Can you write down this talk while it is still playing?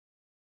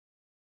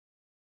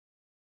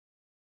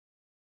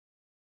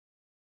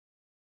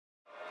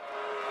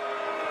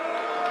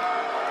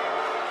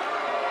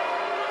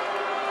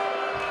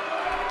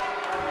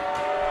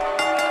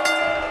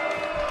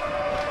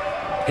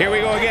Here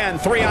we go again.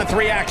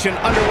 3-on-3 action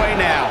underway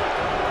now.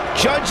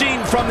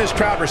 Judging from this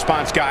crowd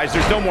response, guys,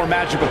 there's no more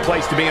magical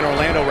place to be in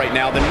Orlando right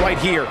now than right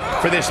here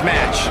for this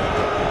match.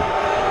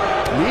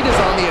 Lita's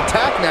on the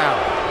attack now.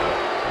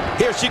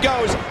 Here she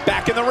goes,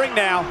 back in the ring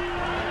now.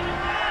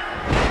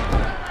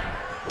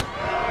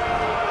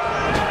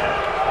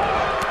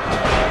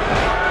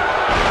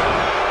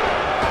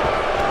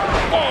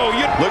 Oh,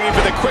 you're looking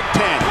for the quick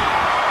pin.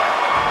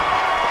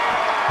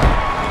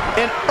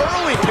 An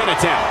early pin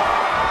attempt.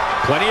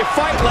 Plenty of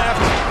fight left.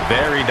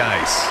 Very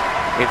nice.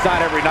 It's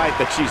not every night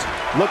that she's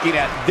looking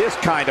at this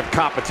kind of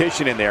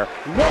competition in there.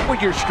 What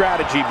would your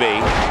strategy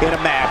be in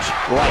a match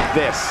like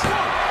this?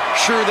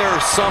 Sure, there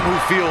are some who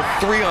feel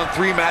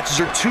 3-on-3 matches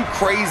are too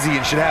crazy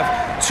and should have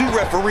 2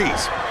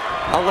 referees.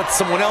 I'll let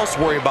someone else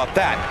worry about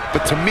that.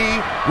 But to me,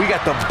 we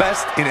got the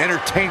best in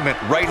entertainment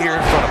right here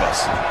in front of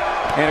us.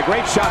 And a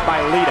great shot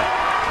by Lita.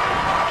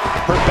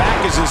 Her back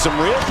is in some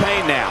real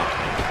pain now.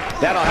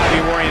 That'll have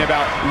you worrying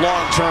about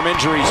long-term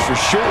injuries for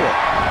sure.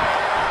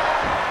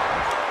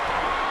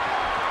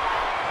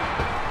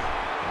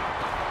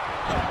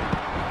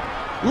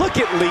 Look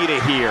at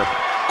Lita here.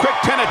 Quick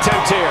pin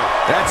attempt here.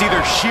 That's either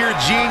sheer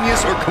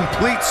genius or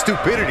complete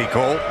stupidity,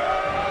 Cole.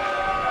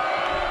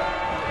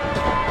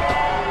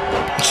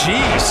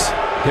 Jeez.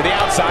 To the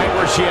outside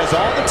where she has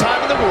all the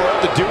time in the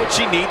world to do what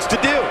she needs to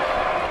do.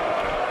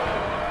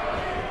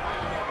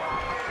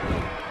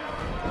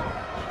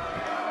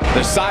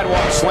 The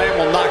sidewalk slam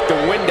will knock the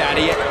wind out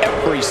of you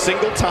every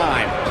single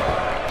time.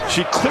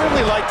 She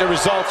clearly liked the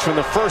results from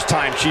the first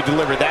time she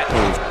delivered that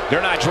move.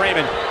 They're not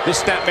dreaming.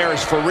 This snapmare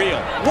is for real.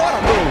 What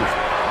a move.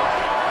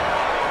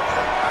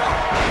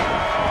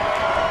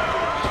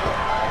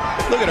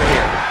 Look at her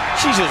here.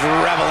 She's just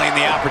reveling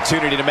the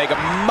opportunity to make a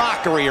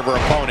mockery of her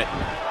opponent.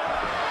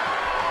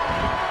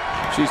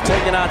 She's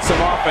taking on some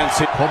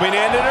offense, hoping to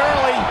end it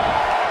early.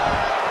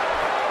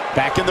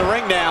 Back in the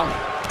ring now.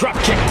 Drop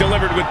kick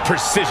delivered with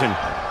precision.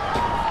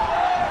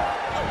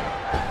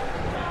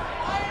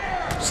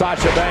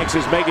 Sasha Banks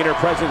is making her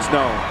presence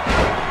known.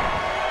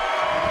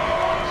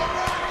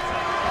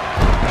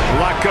 A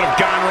lot could have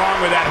gone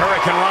wrong with that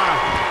Hurricane Rana.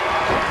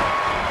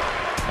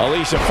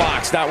 Alicia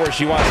Fox, not where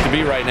she wants to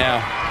be right now.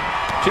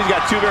 She's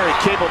got 2 very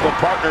capable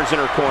partners in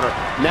her corner.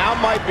 Now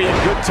might be a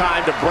good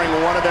time to bring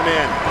one of them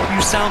in. You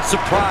sound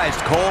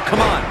surprised, Cole.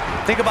 Come on.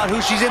 Think about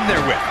who she's in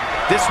there with.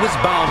 This was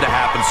bound to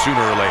happen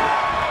sooner or later.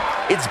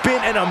 It's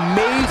been an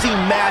amazing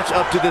match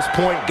up to this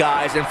point,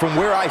 guys, and from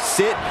where I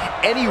sit,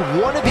 any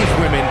one of these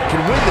women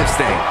can win this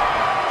thing.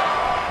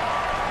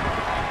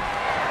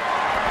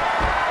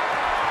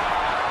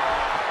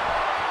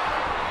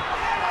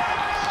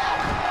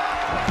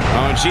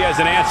 Oh, and she has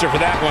an answer for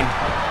that one.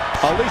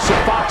 Alicia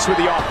Fox with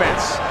the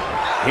offense.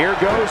 Here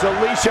goes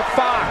Alicia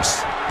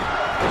Fox.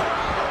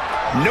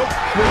 Nope,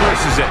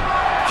 reverses it.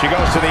 She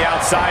goes to the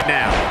outside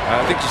now.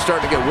 I think she's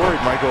starting to get worried,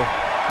 Michael.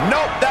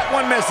 Nope, that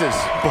one misses.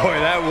 Boy,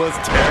 that was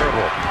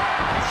terrible.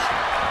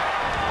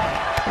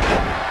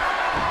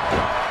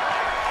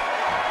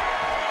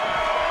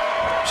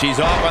 She's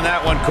off on that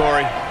one,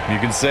 Corey. You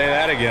can say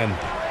that again.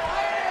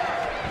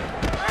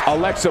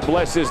 Alexa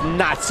Bliss is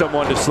not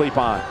someone to sleep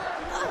on.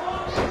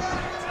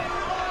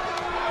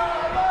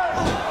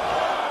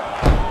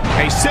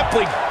 A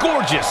simply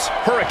gorgeous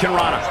Hurricane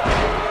Rana.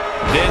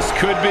 This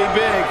could be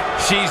big.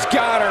 She's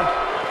got her.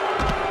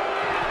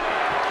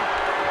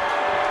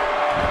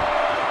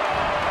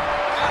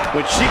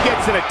 When she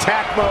gets in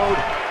attack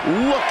mode,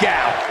 look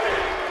out.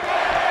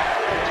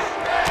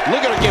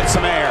 Look at her get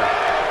some air.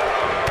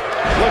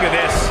 Look at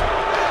this.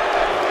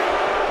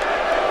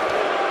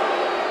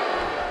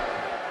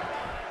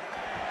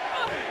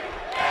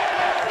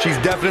 She's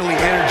definitely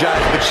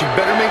energized, but she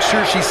better make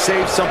sure she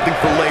saves something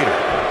for later.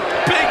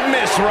 Big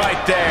miss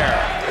right there.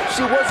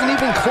 She wasn't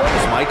even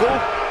close, Michael.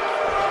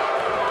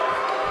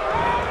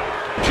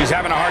 She's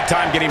having a hard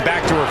time getting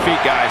back to her feet,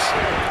 guys.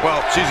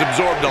 Well, she's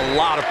absorbed a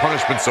lot of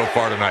punishment so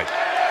far tonight.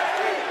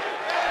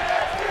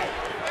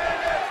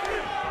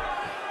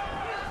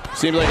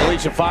 Seems like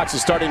Alicia Fox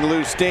is starting to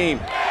lose steam.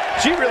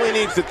 She really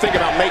needs to think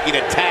about making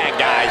a tag,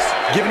 guys.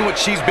 Given what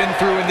she's been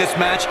through in this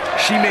match,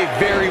 she may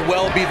very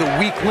well be the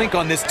weak link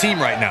on this team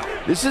right now.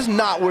 This is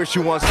not where she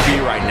wants to be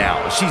right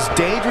now. She's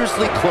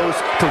dangerously close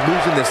to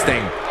losing this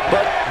thing.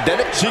 But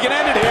then she can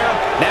end it here.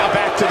 Now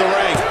back to the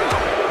ring.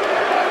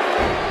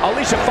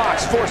 Alicia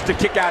Fox forced to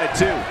kick out at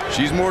 2.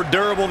 She's more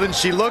durable than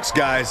she looks,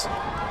 guys.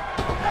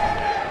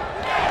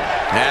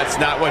 That's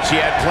not what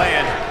she had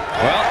planned.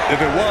 Well,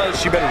 if it was,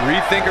 she better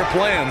rethink her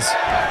plans.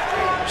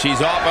 She's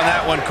off on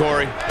that one,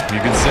 Corey.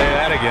 You can say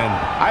that again.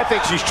 I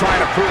think she's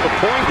trying to prove a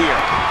point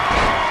here.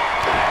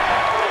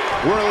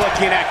 We're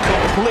looking at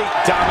complete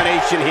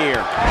domination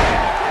here.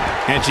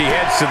 And she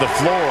heads to the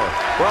floor.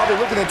 Probably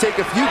looking to take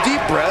a few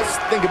deep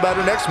breaths. Think about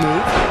her next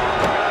move.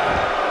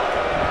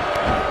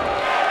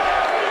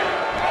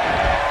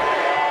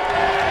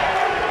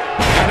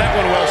 Now that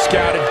one well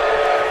scouted.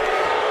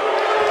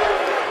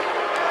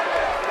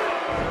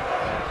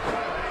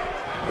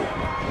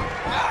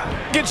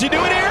 Can she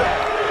do it here?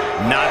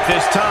 Not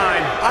this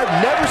time. I've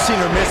never seen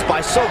her miss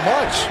by so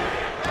much.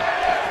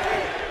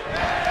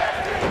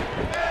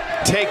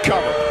 Take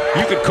cover.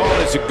 You could call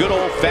this a good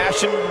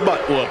old-fashioned butt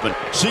whooping.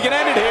 She can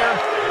end it here.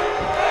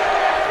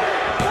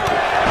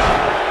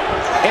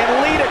 And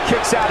Lita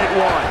kicks out at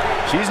one.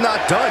 She's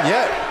not done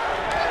yet.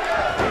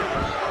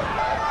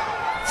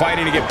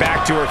 Fighting to get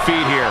back to her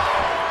feet here.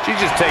 She's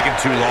just taking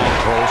too long,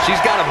 Cole. She's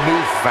got to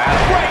move fast.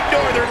 Great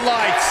Northern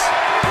Lights.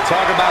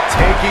 Talk about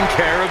taking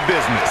care of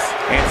business.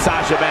 And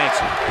Sasha Banks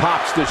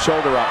pops the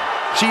shoulder up.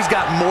 She's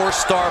got more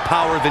star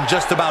power than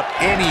just about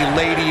any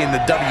lady in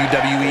the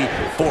WWE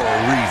for a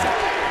reason.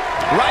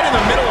 Right in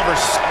the middle of her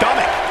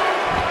stomach.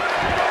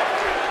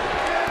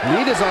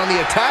 Lita's on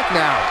the attack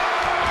now.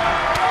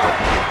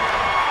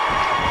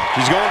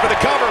 She's going for the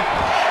cover.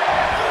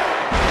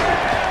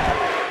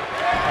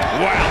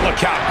 Wow, look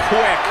how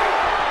quick.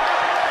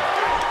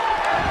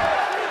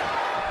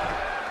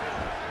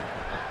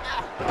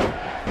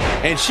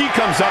 And she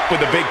comes up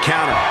with a big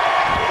counter.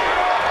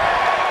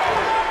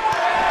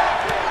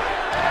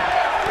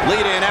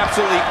 Lita in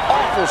absolutely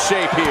awful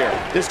shape here.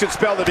 This could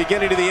spell the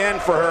beginning to the end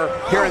for her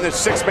here in this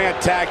six-man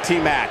tag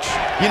team match.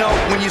 You know,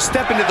 when you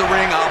step into the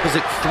ring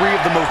opposite three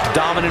of the most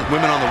dominant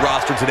women on the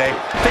roster today,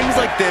 things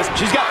like this.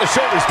 She's got the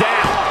shoulders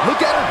down.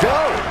 Look at her go.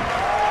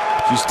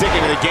 She's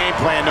sticking to the game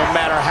plan no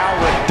matter how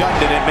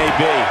redundant it may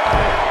be.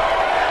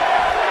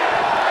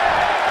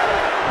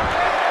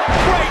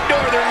 Great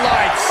Northern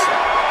Lights.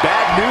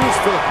 Bad news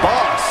for the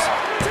boss.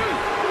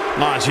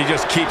 Come on, she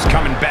just keeps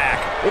coming back.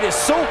 It is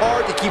so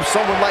hard to keep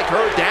someone like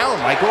her down,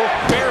 Michael.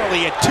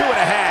 Barely at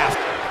 2.5.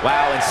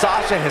 Wow, and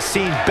Sasha has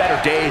seen better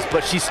days,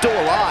 but she's still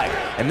alive.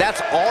 And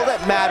that's all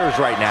that matters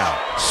right now.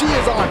 She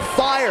is on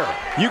fire.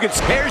 You can,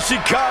 here she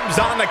comes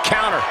on the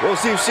counter. We'll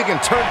see if she can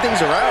turn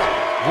things around.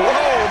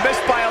 Whoa,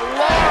 missed by a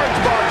large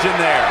margin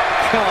there.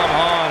 Come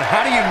on,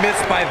 how do you miss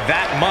by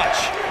that much?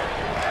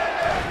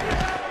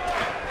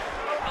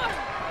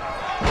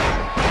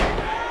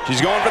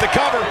 She's going for the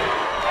cover.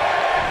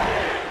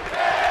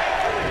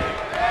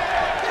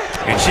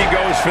 And she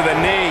goes for the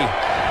knee.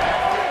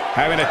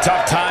 Having a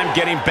tough time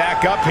getting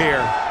back up here.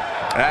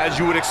 As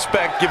you would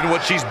expect, given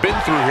what she's been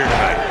through here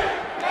tonight.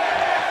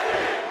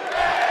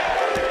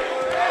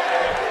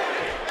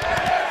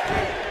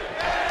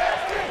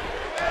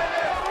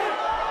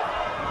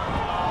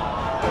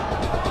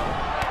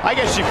 I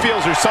guess she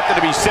feels there's something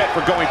to be said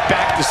for going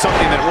back to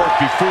something that worked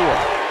before.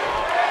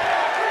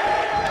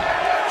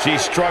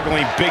 She's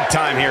struggling big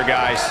time here,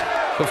 guys.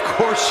 Of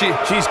course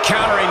she's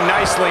countering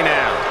nicely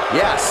now.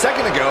 Yeah, a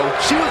second ago,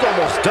 she was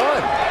almost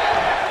done.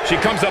 She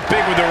comes up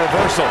big with the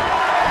reversal.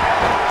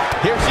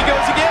 Here she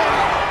goes again.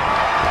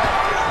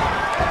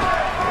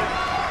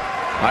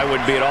 I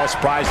wouldn't be at all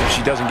surprised if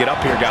she doesn't get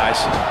up here,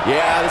 guys.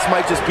 Yeah, this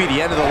might just be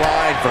the end of the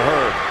line for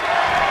her.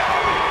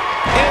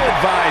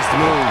 Ill-advised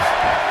move.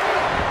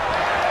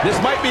 This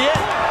might be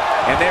it.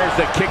 And there's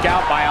the kick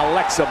out by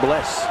Alexa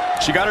Bliss.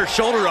 She got her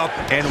shoulder up,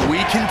 and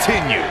we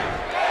continue.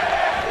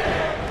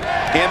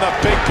 And the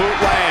big boot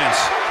lands.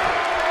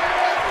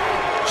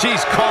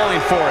 She's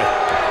calling for it.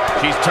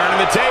 She's turning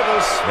the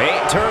tables. They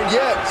ain't turned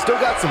yet. Still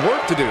got some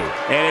work to do.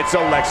 And it's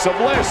Alexa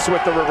Bliss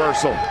with the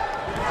reversal.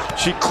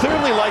 She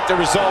clearly liked the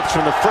results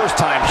from the first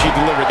time she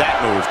delivered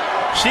that move.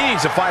 She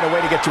needs to find a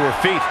way to get to her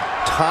feet.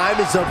 Time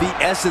is of the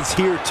essence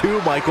here too,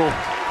 Michael.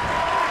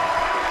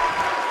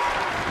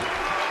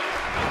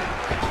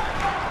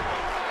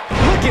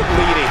 Look at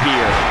Lita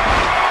here.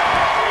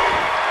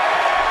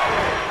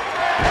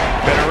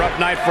 Been a rough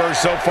night for her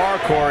so far,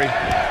 Corey.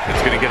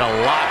 It's going to get a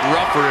lot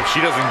rougher if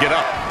she doesn't get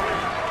up.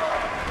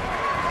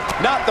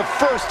 Not the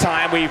first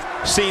time we've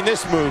seen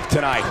this move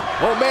tonight.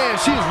 Oh man,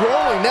 she's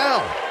rolling now.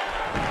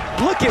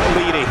 Look at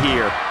Lita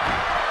here.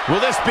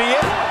 Will this be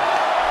it?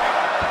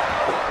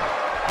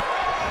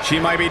 She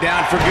might be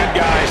down for good,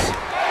 guys.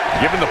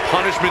 Given the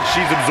punishment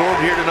she's absorbed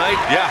here tonight,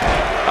 yeah,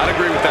 I'd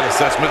agree with that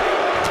assessment.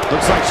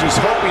 Looks like she's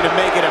hoping to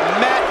make it a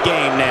mat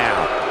game now.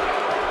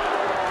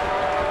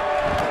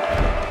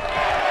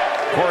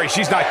 Corey,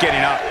 she's not getting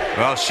up.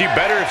 Well, she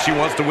better if she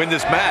wants to win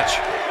this match.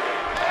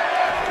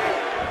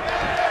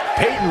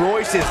 Peyton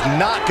Royce is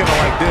not gonna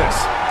like this.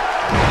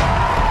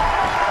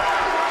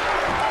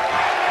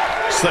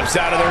 Slips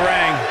out of the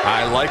ring.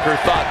 I like her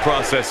thought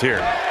process here.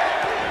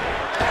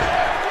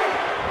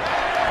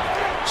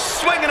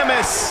 Swing and a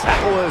miss. That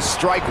was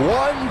strike 1,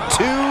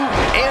 2,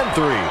 and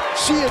 3.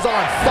 She is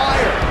on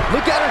fire.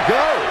 Look at her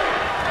go.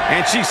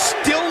 And she's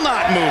still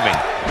not moving.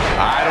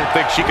 I don't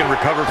think she can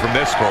recover from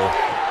this, Cole.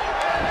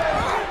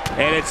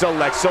 And it's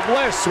Alexa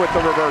Bliss with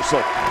the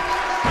reversal.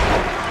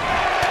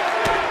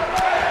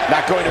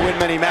 Not going to win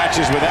many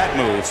matches with that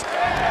move.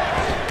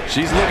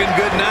 She's looking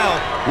good now.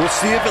 We'll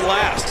see if it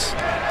lasts.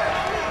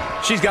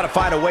 She's got to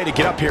find a way to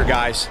get up here,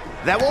 guys.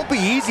 That won't be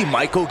easy,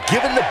 Michael,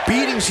 given the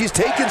beating she's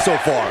taken so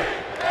far.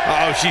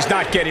 Uh-oh, she's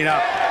not getting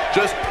up.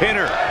 Just pin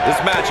her. This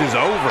match is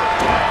over.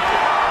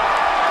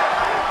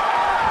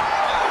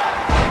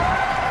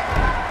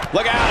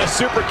 Look out, a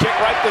super kick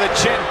right to the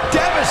chin.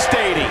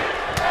 Devastating.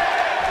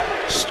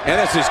 And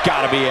this has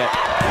got to be it.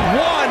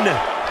 1,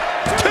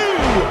 2.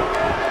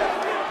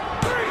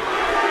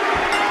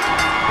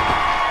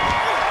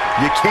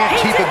 You can't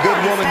keep a good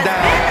woman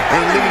down,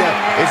 and Lita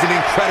is an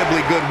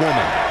incredibly good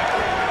woman.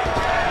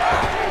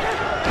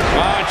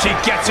 Oh, and she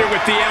gets her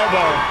with the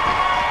elbow.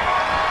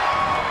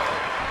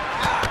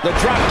 The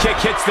drop kick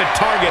hits the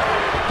target.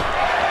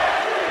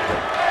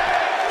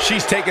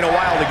 She's taking a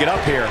while to get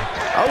up here.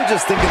 I was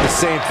just thinking the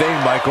same thing,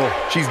 Michael.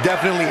 She's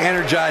definitely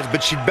energized,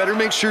 but she'd better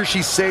make sure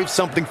she saves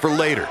something for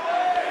later.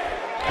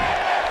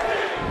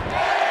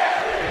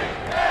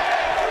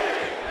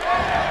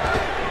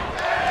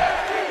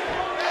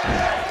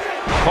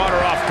 Caught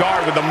her off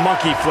guard with a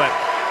monkey flip.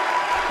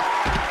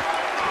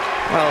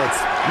 Well,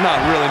 it's not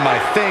really my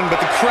thing,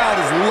 but the crowd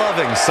is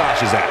loving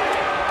Sasha's act.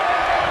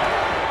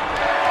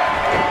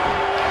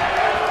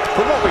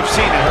 From what we've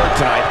seen and heard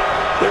tonight,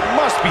 there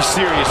must be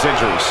serious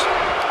injuries.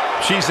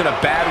 She's in a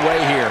bad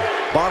way here.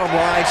 Bottom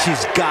line,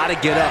 she's got to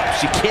get up.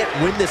 She can't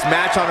win this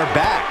match on her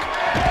back.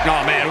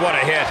 Oh, man, what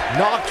a hit.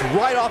 Knocked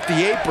right off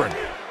the apron.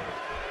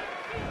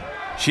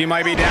 She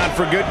might be down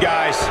for good,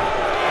 guys.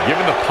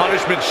 Given the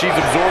punishment she's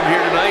absorbed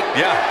here tonight,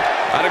 yeah,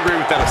 I'd agree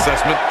with that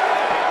assessment.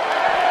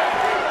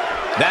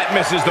 That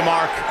misses the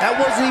mark. That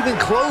wasn't even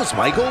close,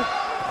 Michael.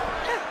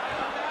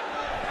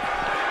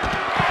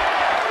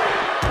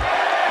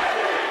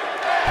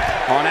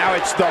 Oh, now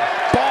it's the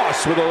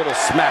boss with a little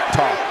smack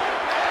talk.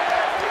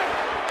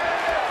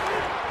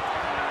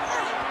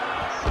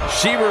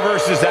 She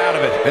reverses out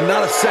of it. And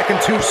not a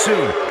second too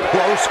soon.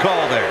 Close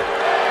call there.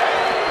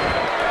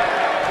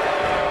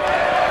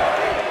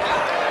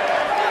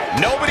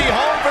 Nobody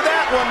home for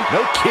that one.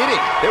 No kidding.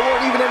 There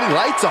weren't even any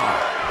lights on.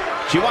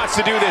 She wants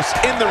to do this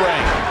in the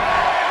ring.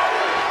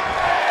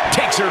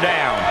 Takes her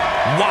down.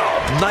 Wow,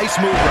 nice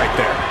move right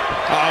there.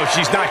 Oh,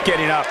 she's not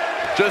getting up.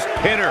 Just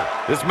pin her.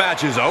 This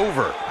match is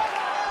over.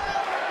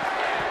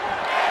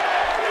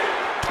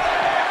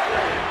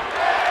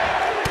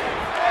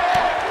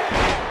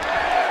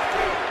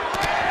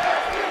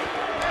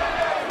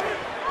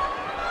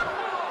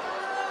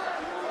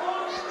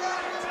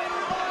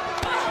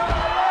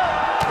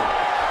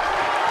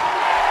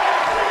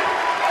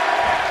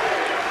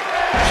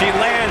 She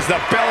lands the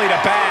belly to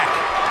back.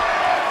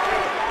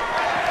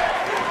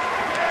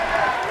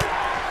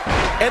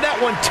 And that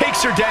one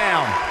takes her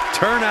down.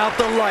 Turn out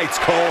the lights,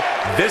 Cole.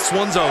 This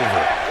one's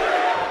over.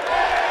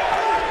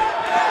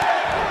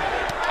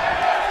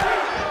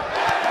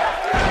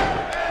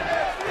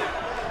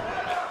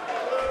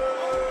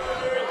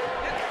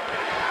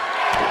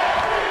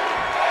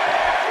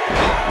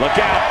 Look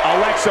out.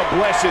 Alexa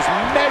Bliss is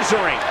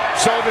measuring.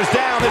 Shoulders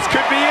down. This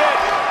could be it.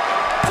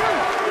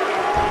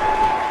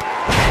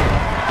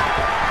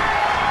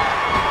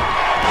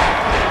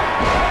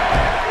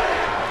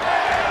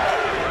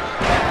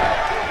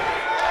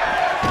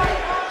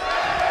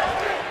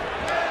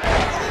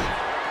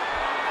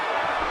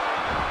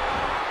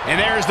 And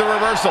there's the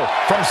reversal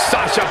from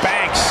Sasha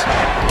Banks.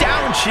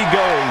 Down she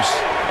goes.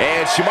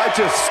 And she might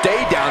just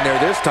stay down there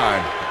this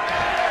time.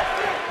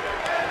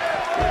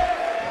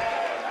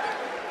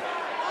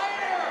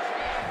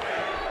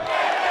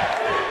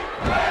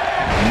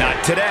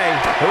 Not today.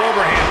 Her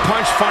overhand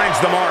punch finds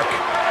the mark.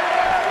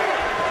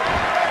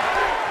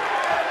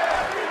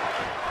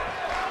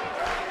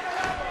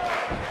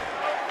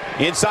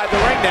 Inside the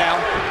ring now.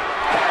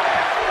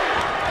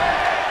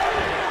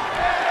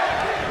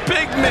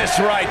 Big miss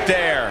right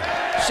there.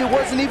 She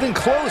wasn't even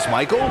close,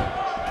 Michael.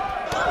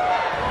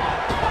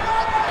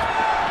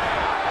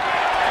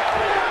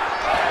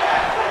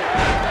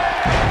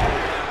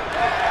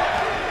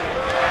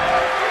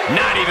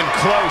 Not even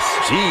close.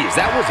 Jeez,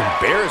 that was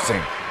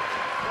embarrassing.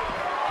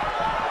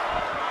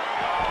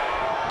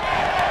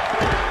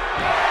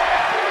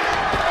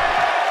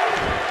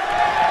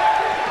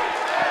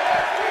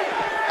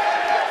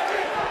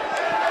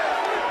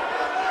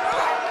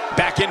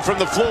 Back in from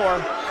the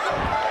floor.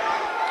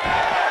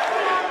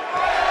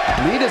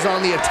 Lita's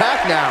on the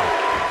attack now.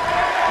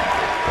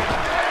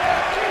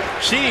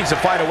 She needs to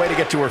find a way to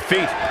get to her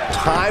feet.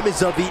 Time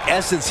is of the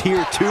essence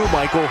here too,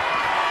 Michael.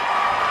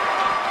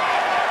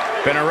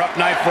 Been a rough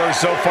night for her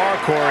so far,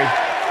 Corey.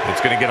 It's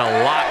going to get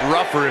a lot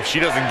rougher if she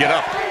doesn't get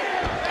up.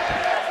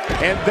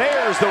 And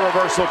there's the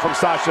reversal from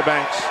Sasha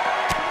Banks.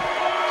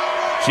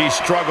 She's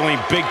struggling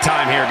big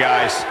time here,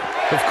 guys.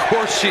 Of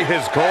course she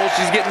is, Cole.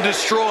 She's getting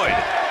destroyed.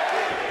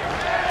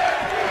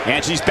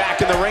 And she's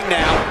back in the ring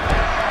now.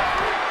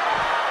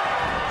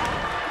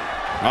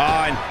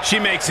 Oh, and she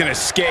makes an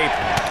escape.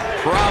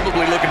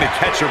 Probably looking to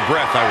catch her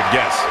breath, I would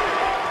guess.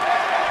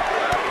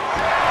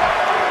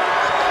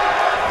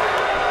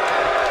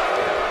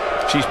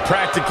 She's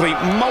practically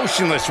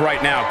motionless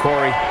right now,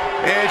 Corey.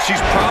 And she's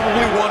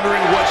probably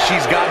wondering what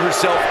she's got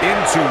herself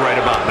into right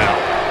about now.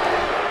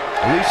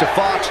 Alicia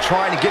Fox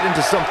trying to get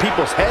into some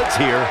people's heads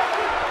here.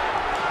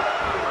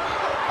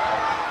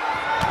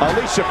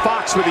 Alicia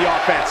Fox with the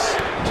offense.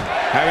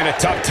 Having a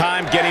tough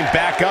time getting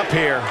back up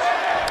here.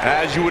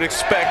 As you would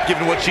expect,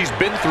 given what she's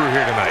been through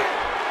here tonight.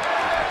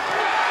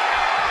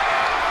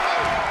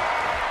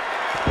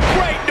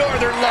 Great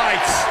Northern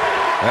Lights.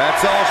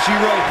 That's all she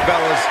wrote,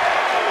 fellas.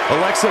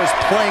 Alexa is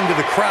playing to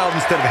the crowd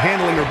instead of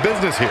handling her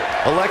business here.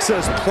 Alexa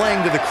is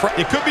playing to the crowd.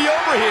 It could be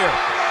over here.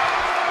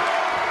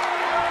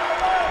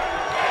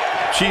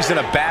 she's in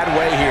a bad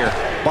way here.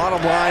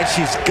 Bottom line,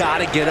 she's got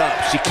to get up.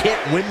 She can't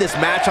win this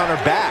match on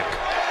her back.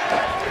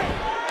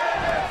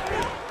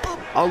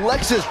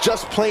 Alexa's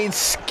just plain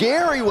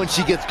scary when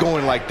she gets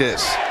going like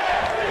this.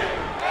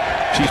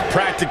 She's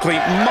practically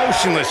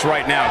motionless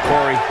right now,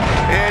 Corey.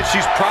 And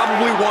she's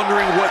probably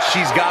wondering what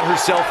she's got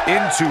herself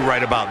into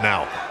right about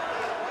now.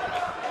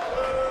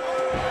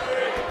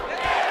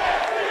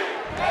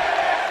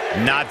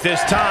 Not this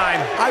time.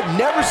 I've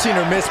never seen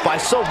her miss by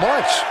so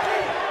much.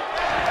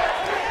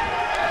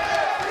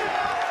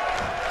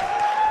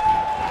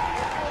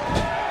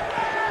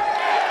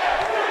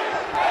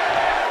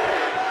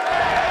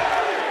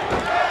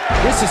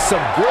 This is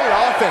some great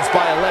offense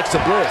by Alexa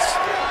Bliss.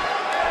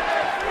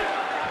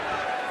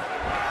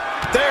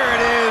 There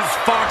it is,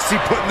 Foxy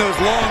putting those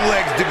long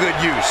legs to good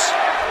use.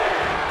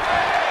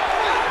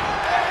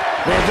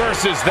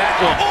 Reverses that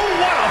one. Oh,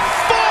 what a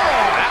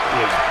forearm! That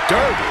was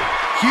dirty.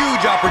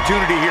 Huge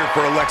opportunity here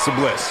for Alexa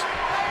Bliss.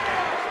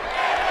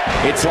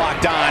 It's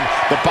locked on.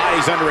 The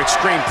body's under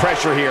extreme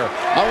pressure here.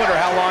 I wonder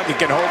how long it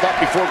can hold up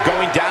before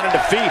going down in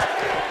defeat.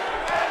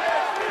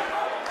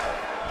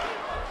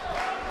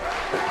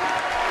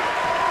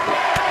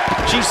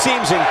 She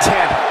seems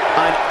intent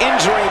on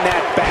injuring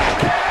that back.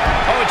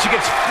 Oh, and she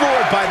gets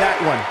floored by that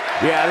one.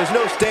 Yeah, there's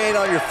no staying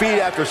on your feet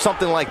after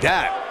something like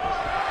that.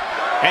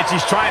 And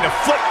she's trying to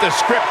flip the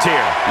script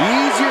here.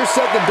 Easier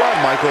said than done,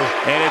 Michael.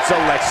 And it's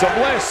Alexa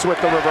Bliss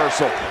with the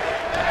reversal.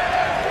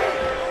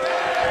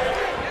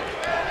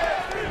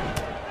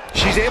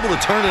 She's able to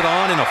turn it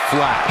on in a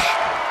flash.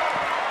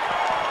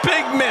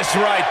 Big miss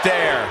right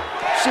there.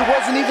 She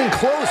wasn't even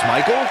close,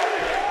 Michael.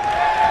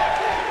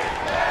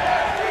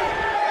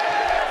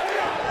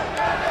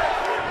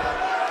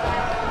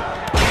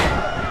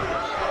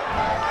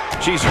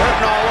 She's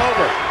hurting all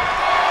over.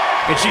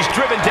 And she's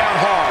driven down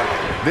hard.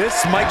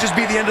 This might just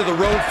be the end of the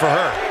road for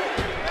her.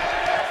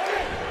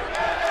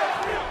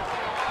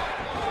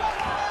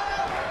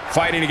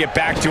 Fighting to get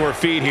back to her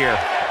feet here.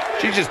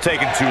 She's just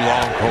taking too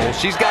long, Cole.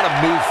 She's got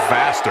to move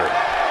faster.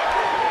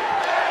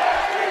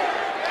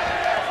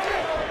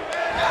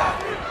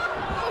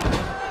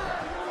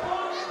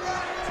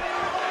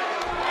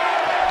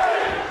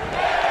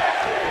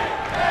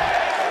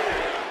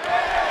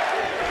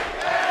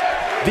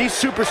 These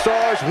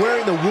superstars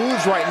wearing the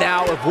wounds right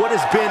now of what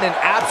has been an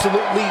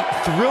absolutely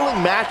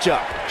thrilling matchup.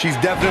 She's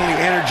definitely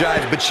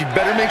energized, but she'd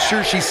better make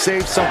sure she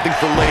saves something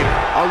for later.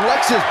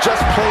 Alexa's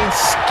just plain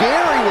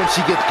scary when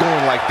she gets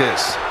going like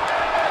this.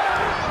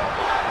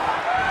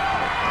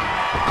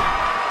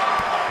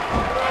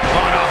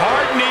 On a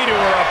hard knee to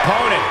her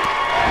opponent.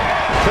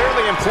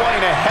 Clearly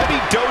employing a heavy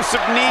dose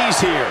of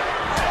knees here.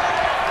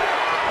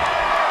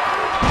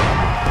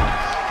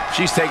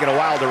 She's taking a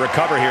while to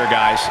recover here,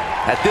 guys.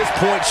 At this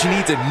point, she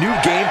needs a new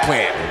game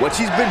plan. What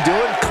she's been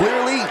doing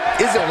clearly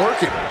isn't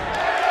working.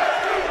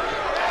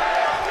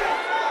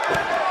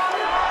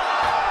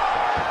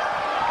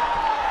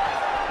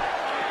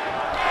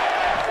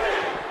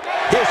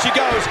 Here she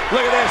goes.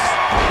 Look at this.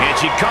 And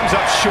she comes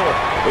up short.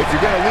 If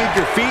you're going to leave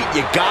your feet,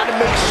 you got to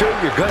make sure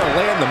you're going to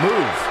land the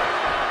move.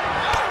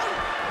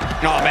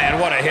 Oh, man,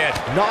 what a hit.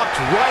 Knocked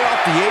right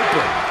off the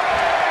apron.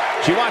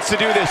 She wants to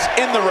do this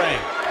in the ring.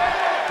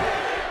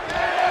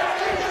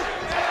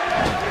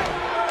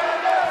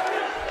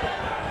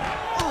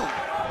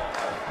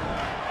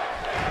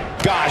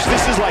 Gosh,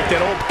 this is like that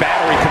old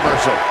battery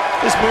commercial.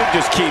 This move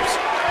just keeps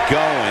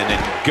going and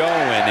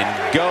going and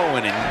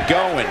going and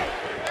going.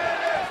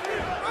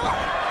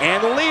 And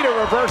Lita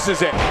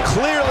reverses it.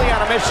 Clearly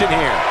on a mission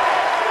here.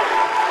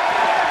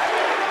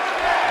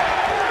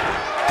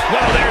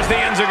 Well, there's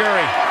the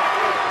enziguri.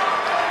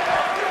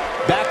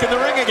 Back in the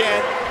ring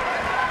again.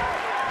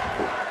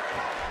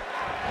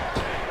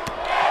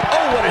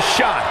 Oh, what a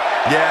shot.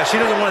 Yeah, she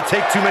doesn't want to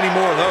take too many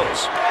more of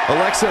those.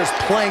 Alexa is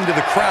playing to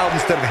the crowd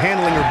instead of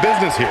handling her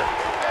business here.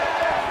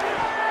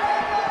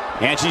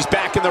 And she's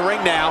back in the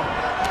ring now.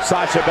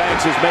 Sasha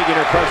Banks is making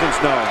her presence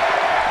known.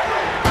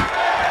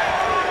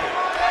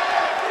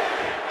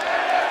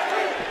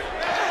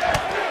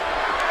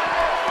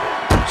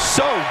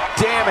 So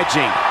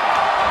damaging.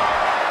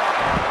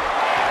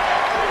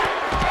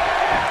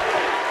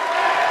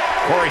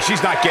 Corey,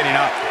 she's not getting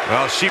up.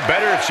 Well, she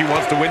better if she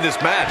wants to win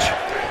this match.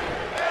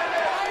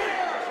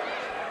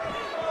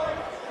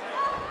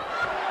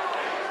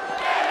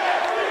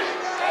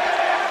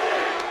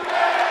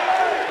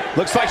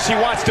 Looks like she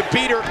wants to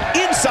beat her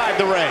inside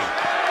the ring.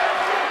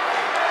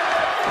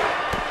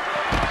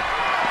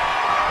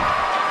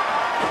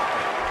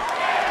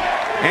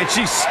 And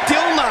she's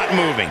still not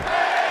moving.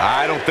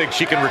 I don't think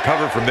she can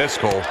recover from this,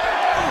 Cole.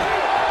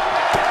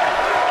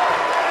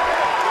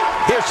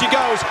 Here she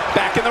goes,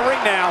 back in the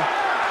ring now.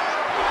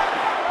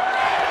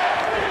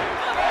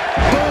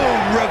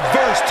 Boom,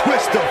 reverse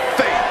twist of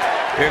fate.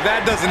 If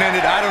that doesn't end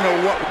it, I don't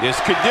know what.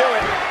 This could do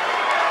it.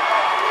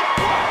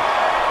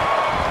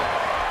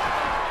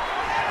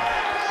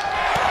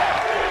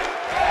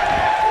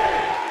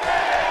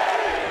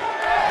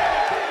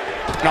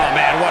 Oh,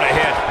 man, what a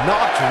hit.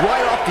 Knocked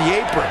right off the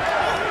apron.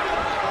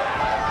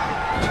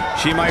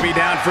 She might be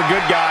down for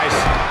good, guys.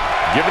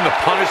 Given the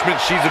punishment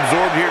she's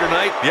absorbed here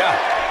tonight, yeah,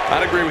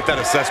 I'd agree with that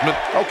assessment.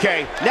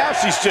 Okay, now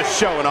she's just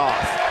showing off.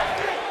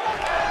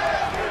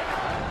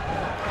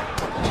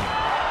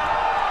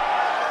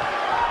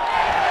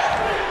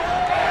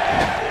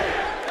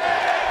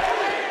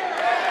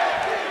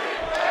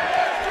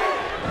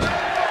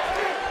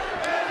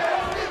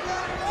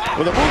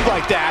 With a move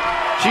like that,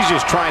 she's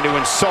just trying to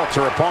insult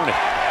her opponent.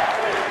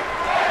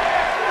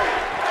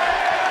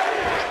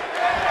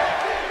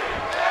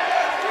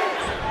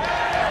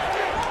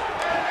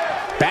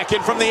 Back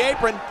in from the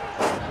apron.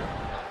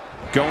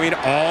 Going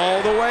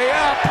all the way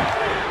up.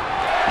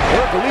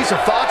 Look, Alicia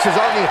Fox is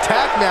on the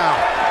attack now.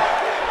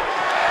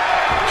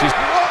 She's...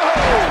 Whoa!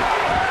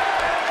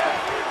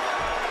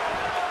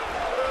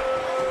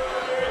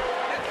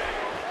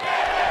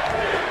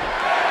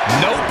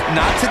 Nope,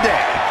 not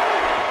today.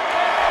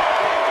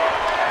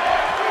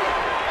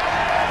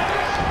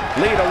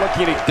 Lita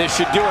looking at... This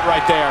should do it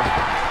right there.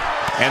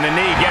 And the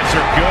knee gets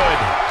her good.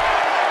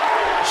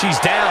 She's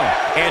down,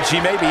 and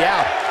she may be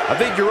out. I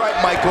think you're right,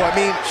 Michael. I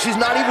mean, she's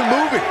not even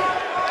moving.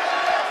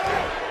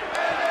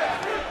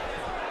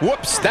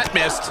 Whoops, that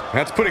missed.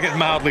 That's putting it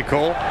mildly,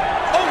 Cole.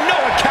 Oh, no,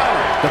 a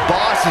counter. The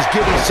boss is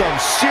giving some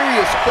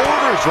serious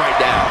orders right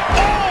now.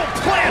 Oh,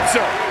 plants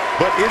her.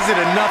 But is it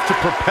enough to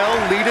propel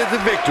Lita to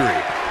victory?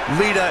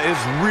 Lita is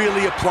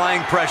really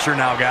applying pressure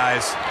now,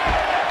 guys.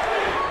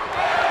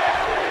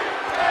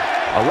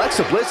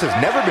 Alexa Bliss has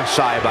never been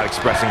shy about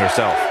expressing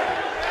herself.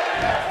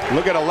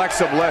 Look at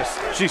Alexa Bliss.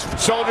 She's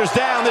shoulders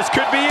down. This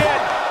could be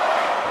it.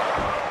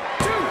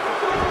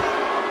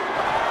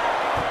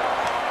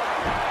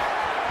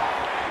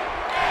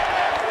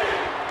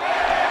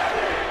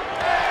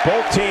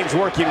 Both teams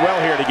working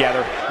well here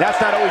together. That's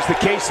not always the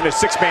case in a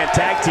six-man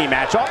tag team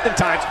match.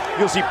 Oftentimes,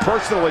 you'll see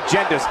personal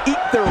agendas eat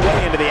their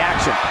way into the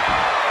action.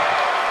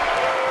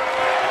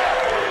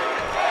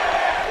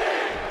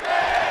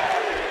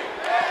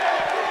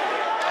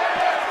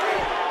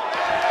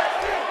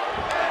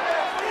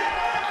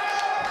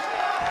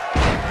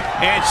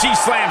 And she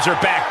slams her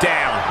back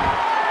down.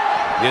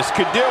 This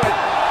could do it.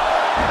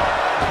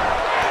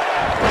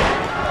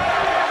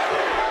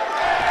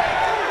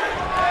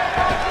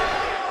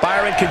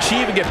 Byron, can she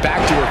even get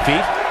back to her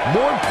feet?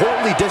 More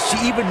importantly, does she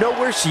even know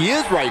where she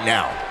is right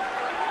now?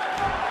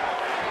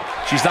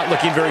 She's not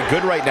looking very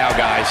good right now,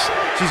 guys.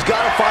 She's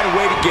got to find a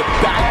way to get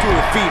back to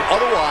her feet.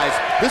 Otherwise,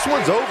 this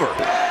one's over.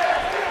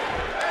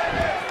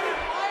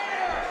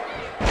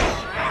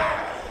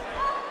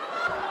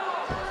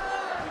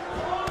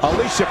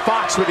 Alicia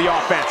Fox with the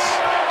offense.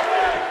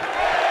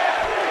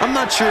 I'm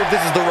not sure if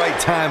this is the right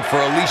time for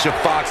Alicia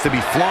Fox to be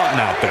flaunting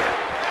out there.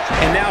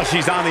 And now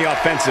she's on the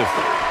offensive.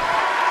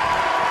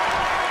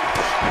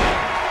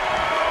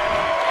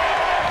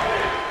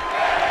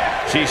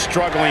 She's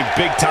struggling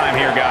big time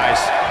here, guys.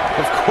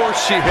 Of course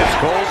she is,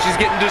 Cole. She's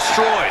getting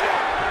destroyed.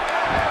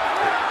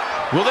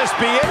 Will this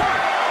be it?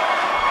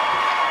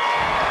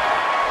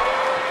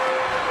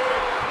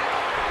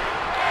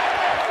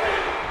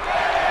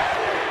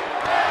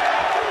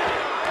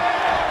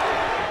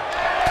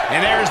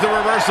 And there's the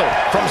reversal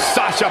from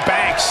Sasha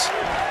Banks.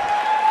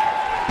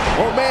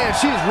 Oh, man,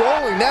 she's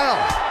rolling now.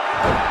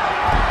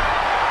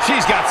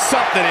 She's got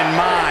something in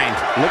mind.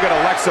 Look at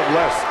Alexa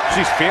Bliss.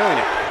 She's feeling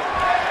it.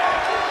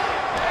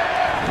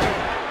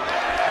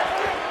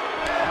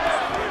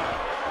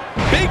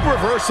 Big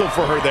reversal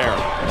for her there.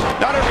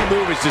 Not every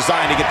move is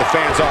designed to get the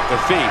fans off their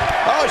feet.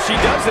 Oh, she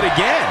does it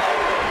again.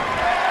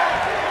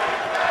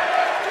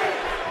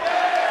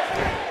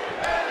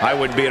 I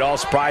wouldn't be at all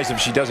surprised if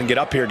she doesn't get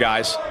up here,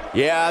 guys.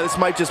 Yeah, this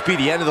might just be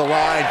the end of the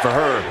line for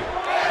her.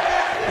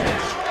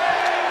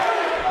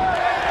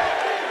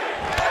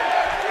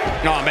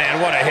 Oh,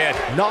 man, what a hit.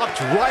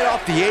 Knocked right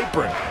off the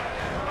apron.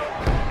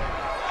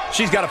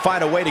 She's got to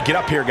find a way to get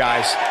up here,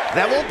 guys.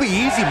 That won't be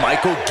easy,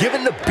 Michael,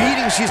 given the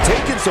beating she's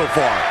taken so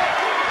far.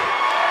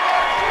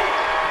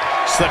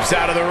 Slips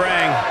out of the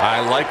ring.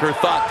 I like her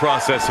thought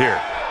process here.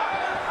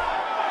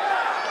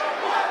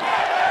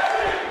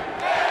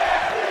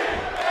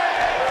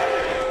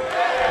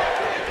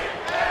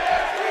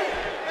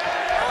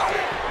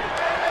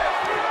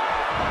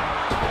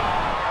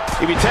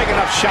 If you take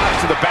enough shots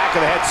to the back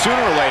of the head,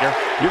 sooner or later,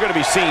 you're going to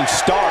be seeing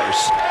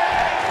stars.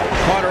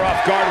 Caught her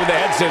off guard with the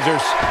head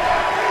scissors.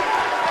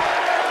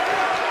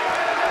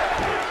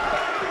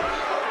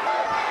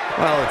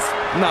 Well, it's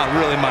not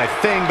really my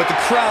thing, but the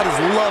crowd is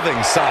loving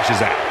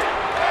Sasha's act.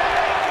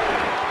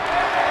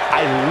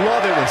 I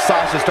love it when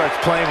Sasha starts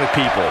playing with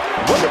people.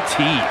 What a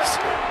tease.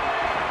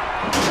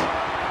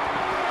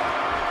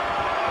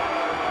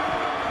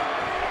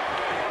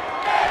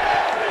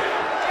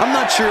 I'm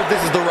not sure if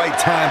this is the right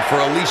time for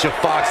Alicia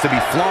Fox to be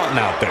flaunting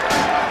out there.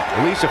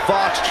 Alicia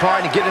Fox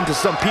trying to get into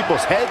some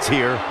people's heads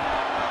here.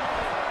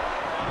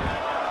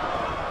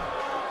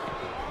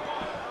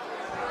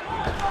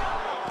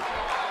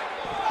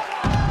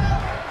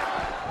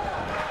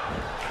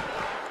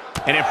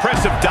 An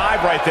impressive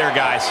dive right there,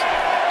 guys.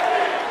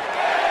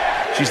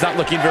 She's not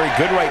looking very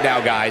good right now,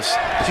 guys.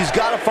 She's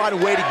got to find a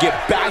way to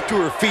get back to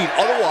her feet.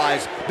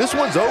 Otherwise, this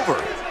one's over.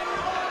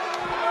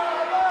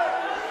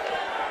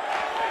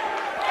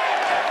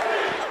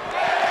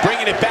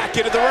 bringing it back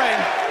into the ring.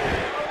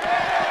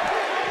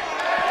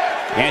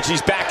 And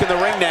she's back in the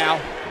ring now.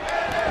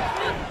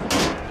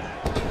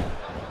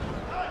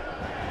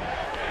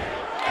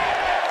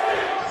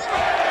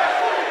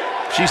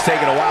 She's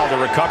taking a while to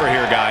recover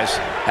here, guys.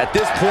 At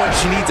this point,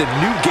 she needs a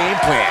new game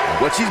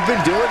plan. What she's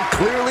been doing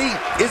clearly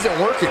isn't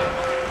working.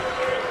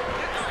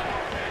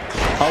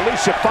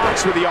 Alicia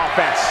Fox with the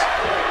offense.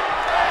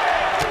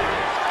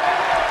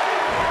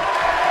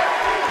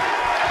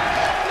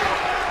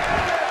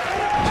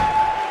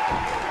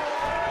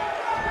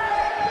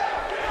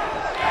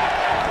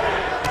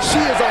 She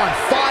is on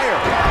fire.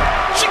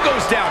 She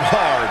goes down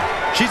hard.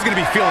 She's going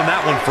to be feeling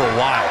that one for a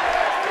while.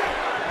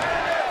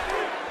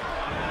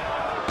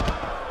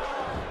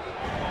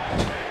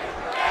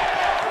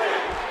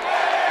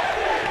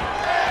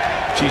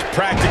 She's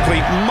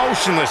practically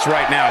motionless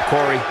right now,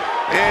 Corey.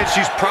 And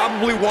she's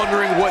probably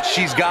wondering what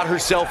she's got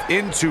herself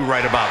into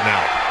right about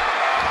now.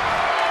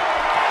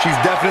 She's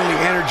definitely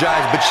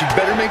energized, but she'd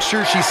better make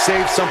sure she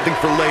saves something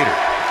for later.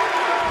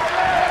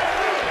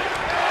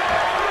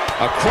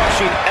 A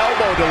crushing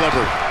elbow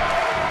delivered.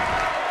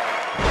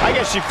 I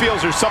guess she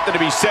feels there's something to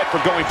be said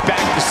for going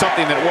back to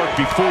something that worked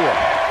before.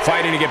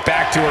 Fighting to get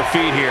back to her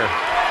feet here.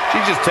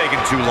 She's just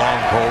taking too long,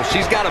 Cole.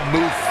 She's got to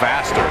move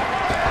faster.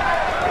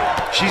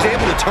 She's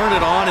able to turn it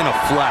on in a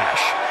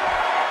flash.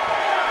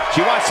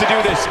 She wants to do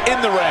this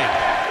in the ring.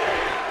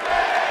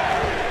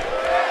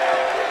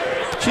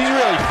 She's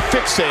really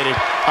fixated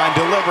on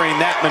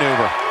delivering that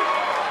maneuver.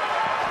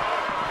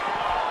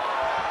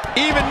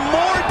 Even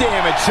more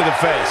damage to the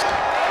face.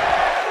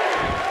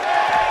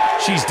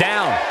 She's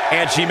down,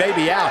 and she may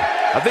be out.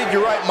 I think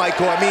you're right,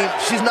 Michael. I mean,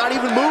 she's not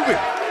even moving.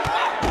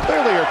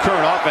 Clearly her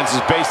current offense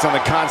is based on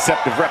the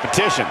concept of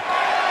repetition.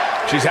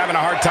 She's having a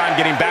hard time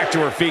getting back to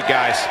her feet,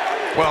 guys.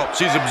 Well,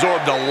 she's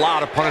absorbed a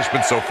lot of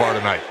punishment so far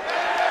tonight.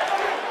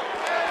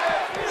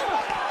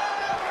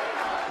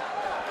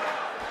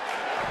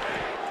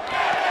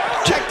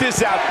 Check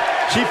this out.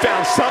 She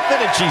found something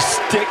and she's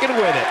sticking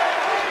with it.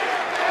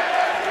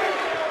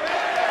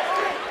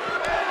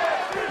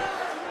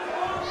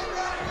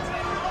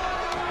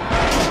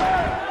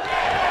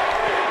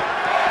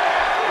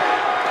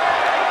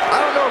 I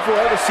don't know if we'll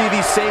ever see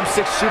these same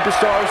 6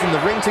 superstars in the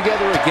ring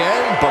together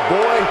again, but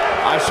boy,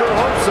 I sure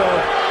hope so.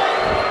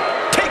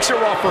 Takes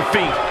her off her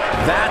feet.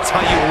 That's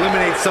how you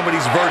eliminate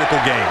somebody's vertical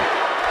game.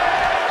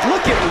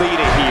 Look at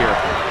Lita here.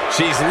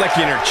 She's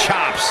licking her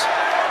chops.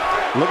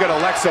 Look at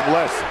Alexa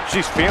Bliss.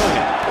 She's feeling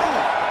it.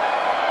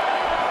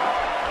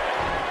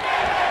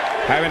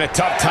 Having a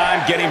tough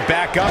time getting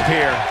back up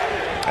here.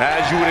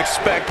 As you would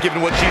expect,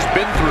 given what she's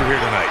been through here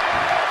tonight.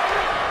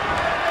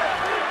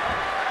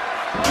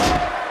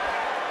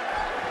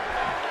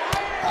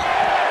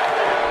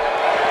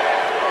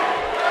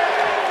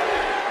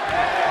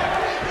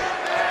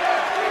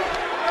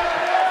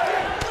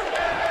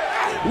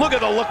 Look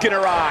at the look in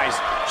her eyes.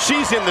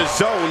 She's in the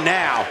zone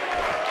now.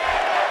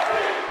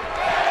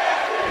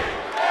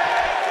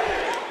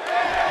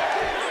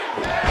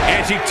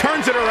 And she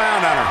turns it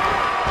around on her.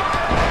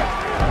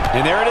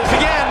 And there it is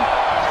again.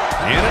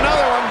 And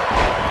another one.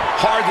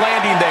 Hard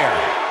landing there.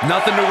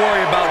 Nothing to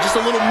worry about, just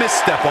a little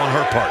misstep on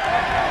her part.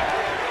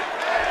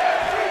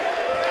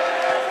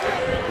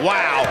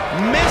 Wow,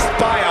 missed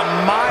by a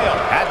mile.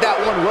 Had that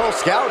one well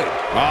scouted.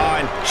 Oh,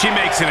 and she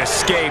makes an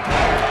escape.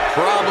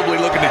 Probably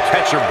looking to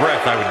catch her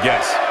breath, I would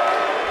guess.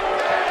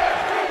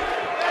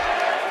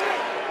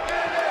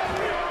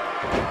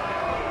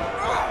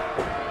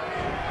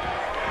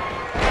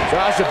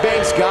 Sasha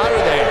Banks got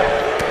her there.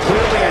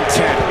 Clearly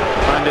intent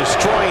on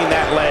destroying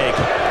that leg.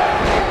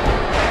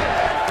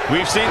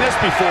 We've seen this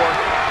before.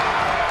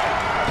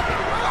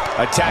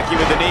 Attacking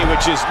with the knee,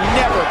 which is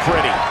never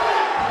pretty.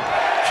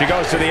 She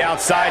goes to the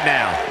outside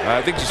now. I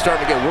think she's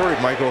starting to get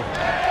worried, Michael.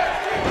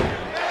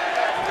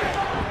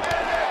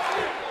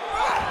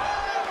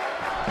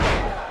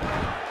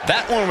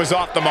 That one was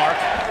off the mark.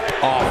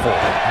 Awful.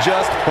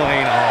 Just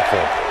plain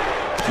awful.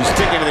 She's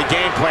sticking to the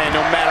game plan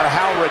no matter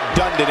how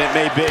redundant it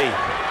may be.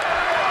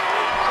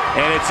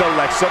 And it's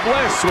Alexa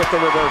Bliss with the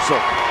reversal.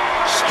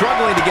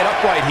 Struggling to get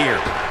upright here.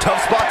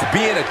 Tough spot to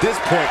be in at this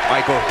point,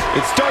 Michael.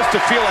 It starts to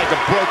feel like a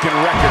broken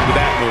record with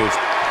that move.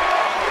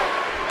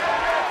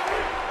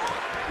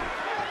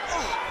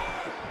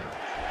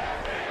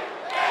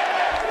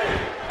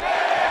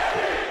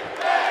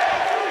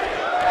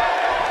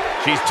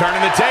 She's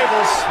turning the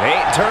tables. They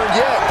ain't turned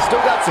yet.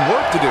 Still got some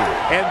work to do.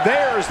 And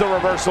there's the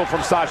reversal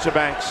from Sasha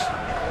Banks.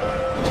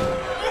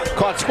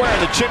 Caught square in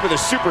the chin with a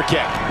super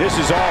kick. This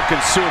is all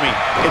consuming.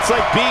 It's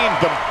like being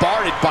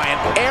bombarded by an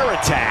air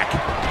attack.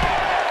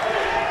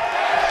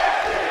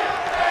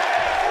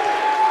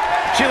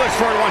 She looks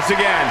for it once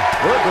again.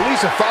 Look,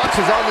 Alicia Fox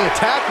is on the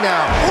attack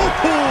now.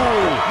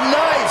 Ooh,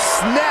 nice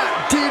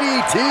snap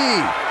DDT.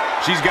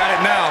 She's got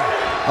it now.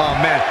 Oh,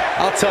 man,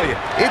 I'll tell you,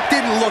 it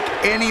didn't look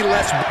any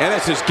less. And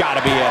this has got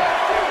to be it.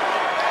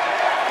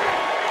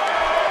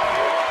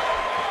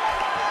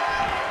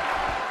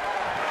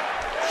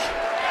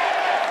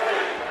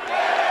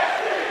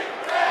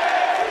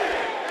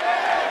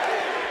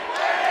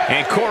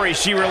 And Corey,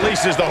 she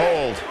releases the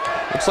hold.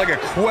 Looks like a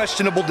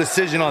questionable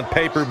decision on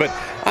paper, but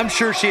I'm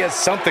sure she has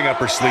something up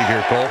her sleeve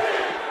here, Cole.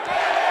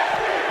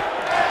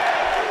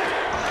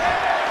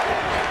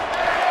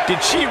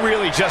 Did she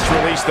really just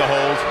release the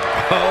hold?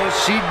 Oh,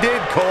 she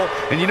did, Cole.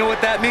 And you know what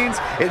that means?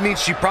 It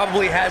means she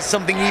probably has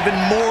something even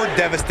more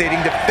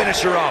devastating to finish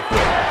her off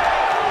with.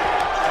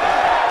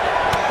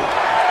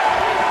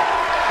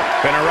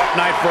 Been a rough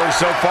night for her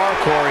so far,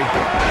 Corey.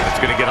 It's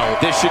gonna get on.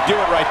 This should do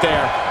it right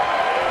there.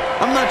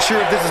 I'm not sure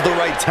if this is the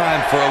right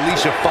time for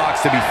Alicia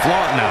Fox to be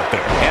flaunting out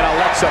there. And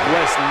Alexa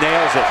Bliss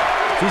nails it.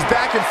 She's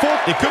back and forth.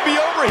 It could be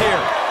over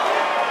here.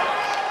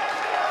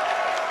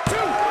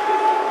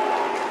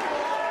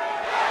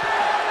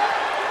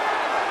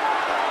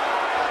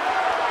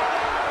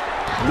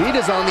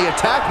 Lita's on the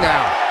attack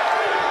now.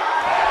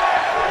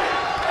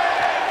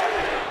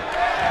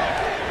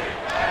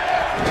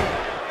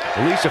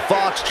 Alicia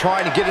Fox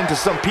trying to get into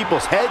some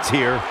people's heads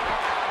here.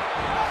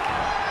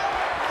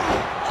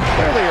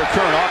 Clearly her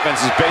current offense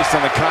is based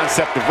on the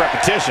concept of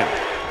repetition.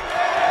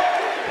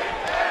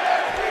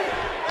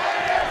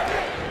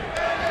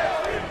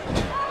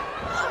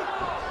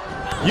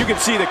 You can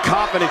see the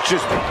confidence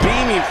just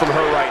beaming from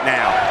her right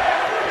now.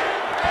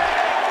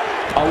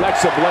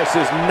 Alexa Bliss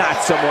is not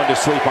someone to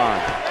sleep on.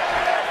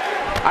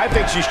 I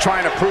think she's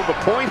trying to prove a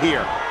point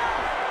here.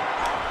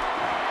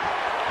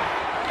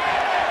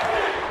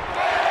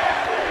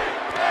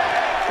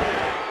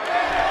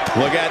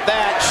 Look at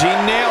that, she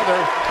nailed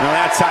her. Now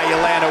that's how you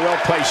land a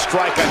well-placed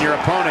strike on your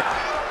opponent.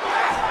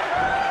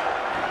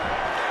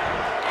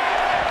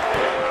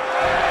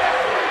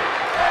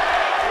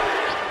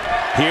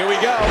 Here we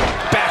go,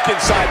 back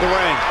inside the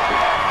ring.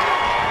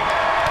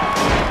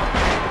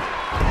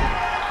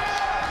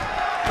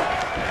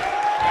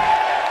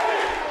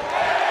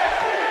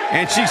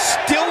 And she's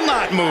still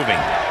not moving.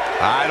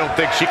 I don't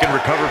think she can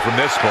recover from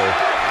this, Cole.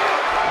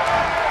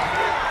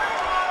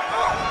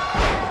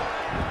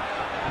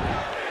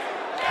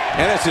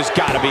 And this has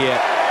got to be it.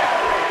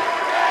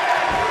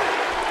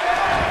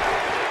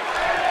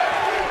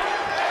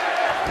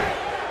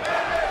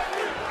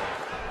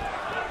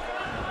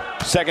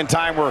 Second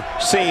time we're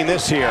seeing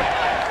this here.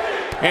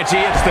 And she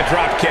hits the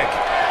drop kick.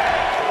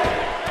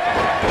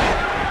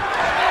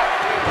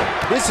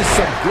 This is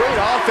some great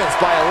offense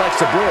by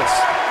Alexa Bliss.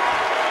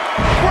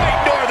 Great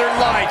Northern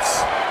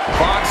Lights.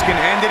 Fox can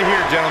end it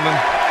here, gentlemen.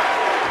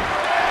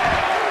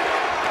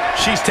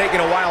 She's taking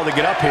a while to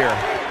get up here.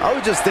 I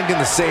was just thinking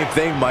the same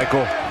thing,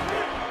 Michael.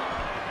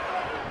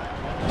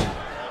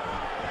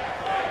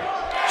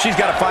 She's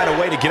got to find a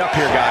way to get up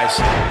here, guys.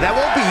 That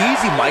won't be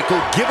easy,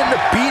 Michael, given the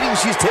beating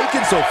she's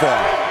taken so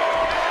far.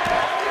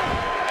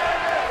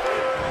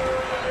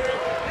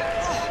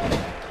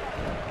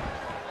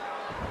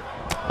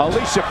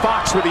 Alicia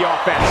Fox with the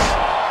offense.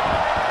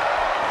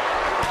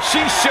 She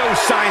shows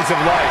signs of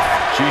life.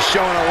 She's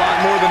showing a lot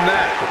more than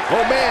that.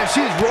 Oh, man,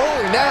 she's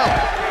rolling now.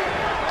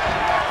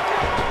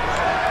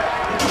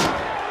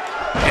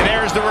 And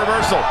there's the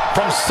reversal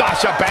from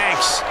Sasha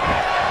Banks.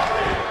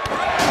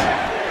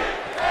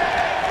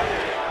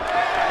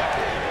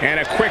 And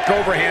a quick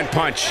overhand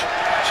punch.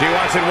 She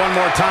wants it one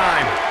more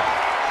time.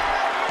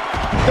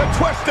 The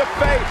twist of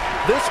fate.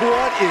 This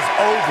one is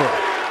over.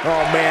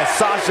 Oh, man,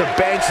 Sasha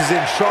Banks is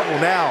in trouble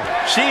now.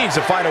 She needs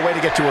to find a way to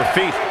get to her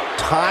feet.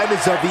 Time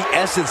is of the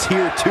essence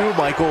here, too,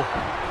 Michael.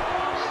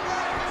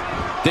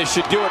 This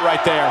should do it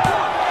right there.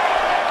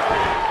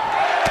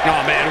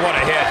 Oh, man, what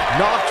a hit.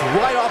 Knocked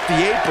right off the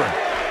apron.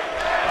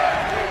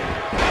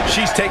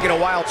 She's taking a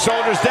while.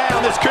 Shoulders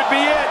down. This could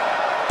be it.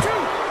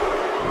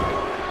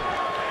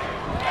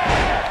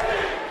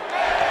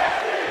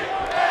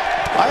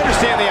 I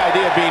understand the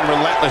idea of being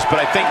relentless, but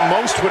I think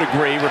most would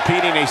agree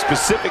repeating a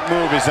specific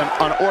move is an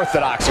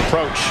unorthodox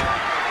approach.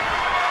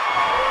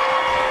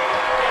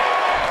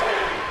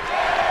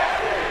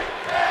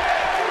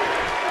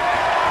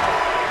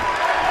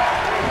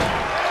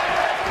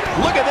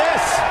 Look at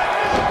this.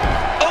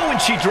 Oh, and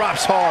she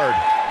drops hard.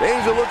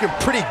 Things are looking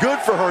pretty good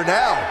for her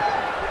now.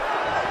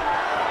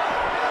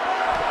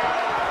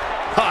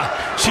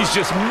 She's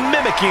just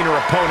mimicking her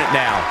opponent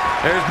now.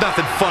 There's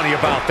nothing funny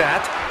about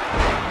that.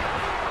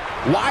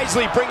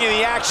 Wisely bringing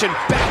the action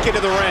back into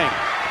the ring.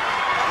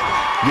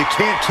 You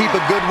can't keep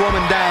a good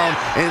woman down,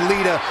 and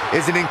Lita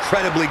is an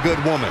incredibly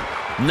good woman.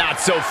 Not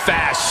so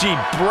fast.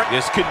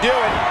 This could do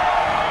it.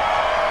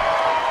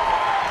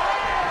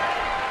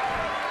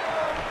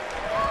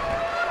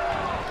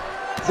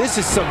 This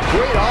is some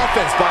great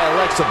offense by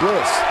Alexa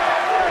Bliss.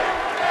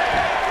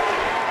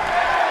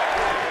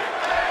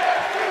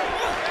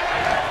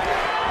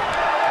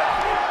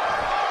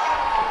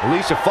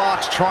 Alicia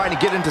Fox trying to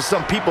get into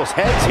some people's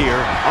heads here.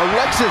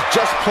 Alexa's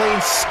just plain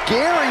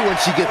scary when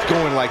she gets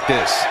going like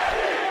this.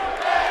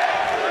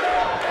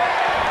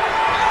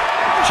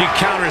 She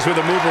counters with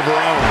a move of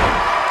her own.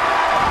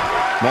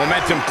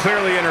 Momentum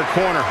clearly in her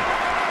corner.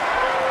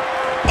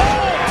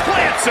 Oh,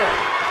 plants her!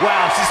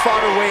 Wow, she's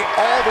fought her way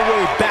all the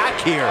way back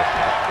here.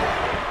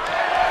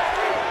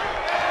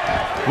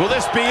 Will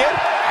this be it?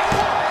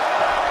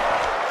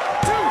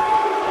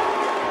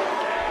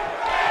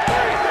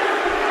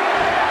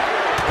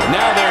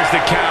 Now there's the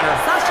counter.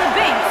 Sasha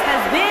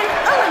has been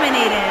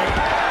eliminated.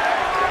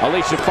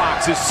 Alicia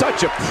Fox is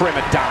such a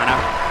prima donna.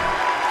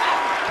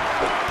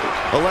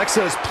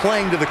 Alexa is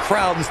playing to the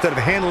crowd instead of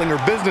handling her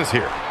business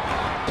here.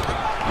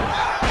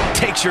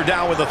 Takes her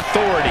down with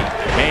authority.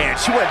 Man,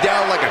 she went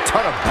down like a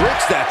ton of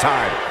bricks that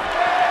time.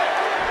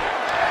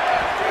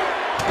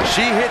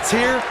 She hits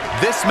here,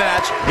 this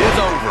match is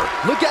over.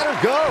 Look at her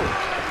go.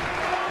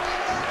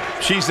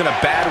 She's in a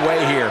bad way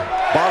here.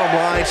 Bottom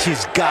line,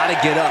 she's got to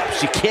get up.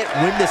 She can't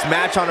win this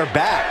match on her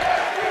back.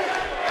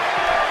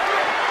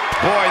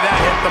 Boy, that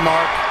hit the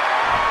mark.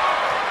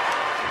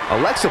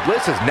 Alexa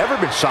Bliss has never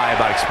been shy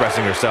about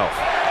expressing herself.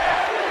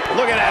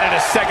 Looking at it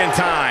a second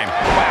time.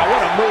 Wow,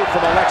 what a move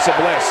from Alexa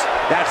Bliss.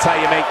 That's how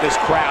you make this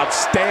crowd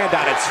stand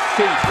on its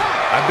feet.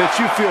 I bet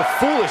you feel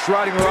foolish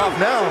riding her off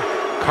now.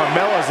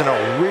 Carmella's in a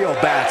real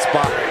bad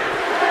spot.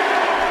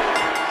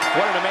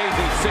 What an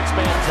amazing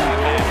six-man tag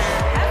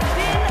match.